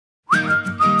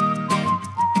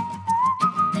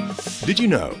Did you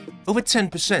know over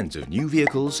 10% of new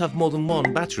vehicles have more than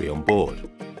one battery on board?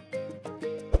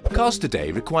 Cars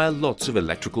today require lots of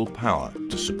electrical power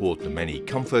to support the many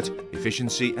comfort,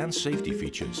 efficiency and safety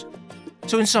features.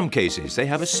 So in some cases they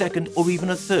have a second or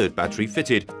even a third battery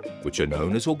fitted, which are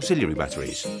known as auxiliary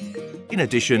batteries, in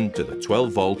addition to the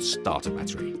 12-volt starter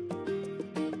battery.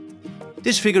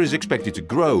 This figure is expected to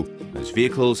grow as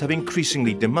vehicles have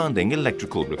increasingly demanding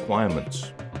electrical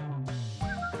requirements.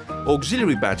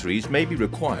 Auxiliary batteries may be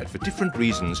required for different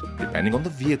reasons depending on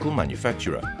the vehicle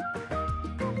manufacturer.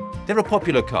 There are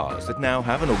popular cars that now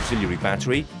have an auxiliary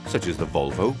battery, such as the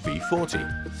Volvo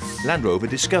V40, Land Rover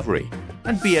Discovery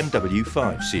and BMW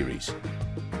 5 Series.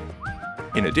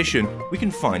 In addition, we can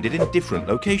find it in different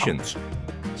locations.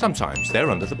 Sometimes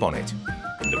they're under the bonnet,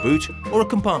 in the boot or a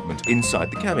compartment inside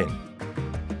the cabin.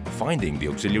 Finding the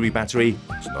auxiliary battery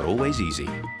is not always easy.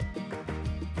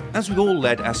 As with all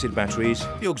lead-acid batteries,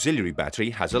 the auxiliary battery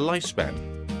has a lifespan,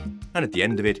 and at the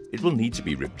end of it, it will need to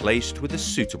be replaced with a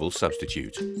suitable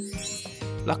substitute.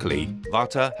 Luckily,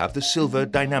 VARTA have the silver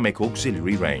dynamic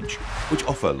auxiliary range, which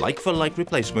offer like-for-like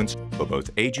replacements for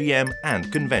both AGM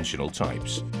and conventional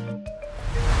types.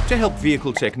 To help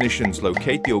vehicle technicians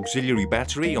locate the auxiliary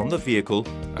battery on the vehicle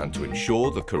and to ensure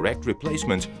the correct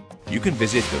replacement, you can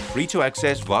visit the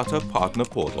free-to-access VARTA Partner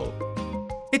Portal.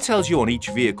 It tells you on each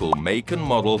vehicle make and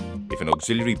model if an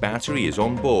auxiliary battery is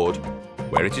on board,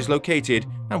 where it is located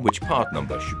and which part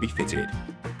number should be fitted.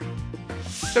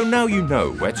 So now you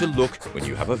know where to look when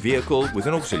you have a vehicle with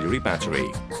an auxiliary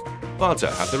battery. VARTA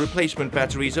have the replacement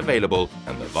batteries available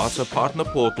and the VARTA Partner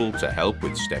Portal to help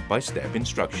with step-by-step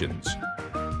instructions.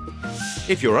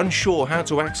 If you're unsure how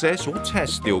to access or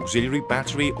test the auxiliary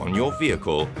battery on your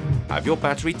vehicle, have your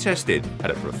battery tested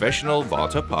at a professional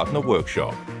VARTA Partner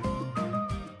workshop.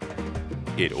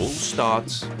 It all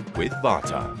starts with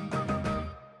VARTA.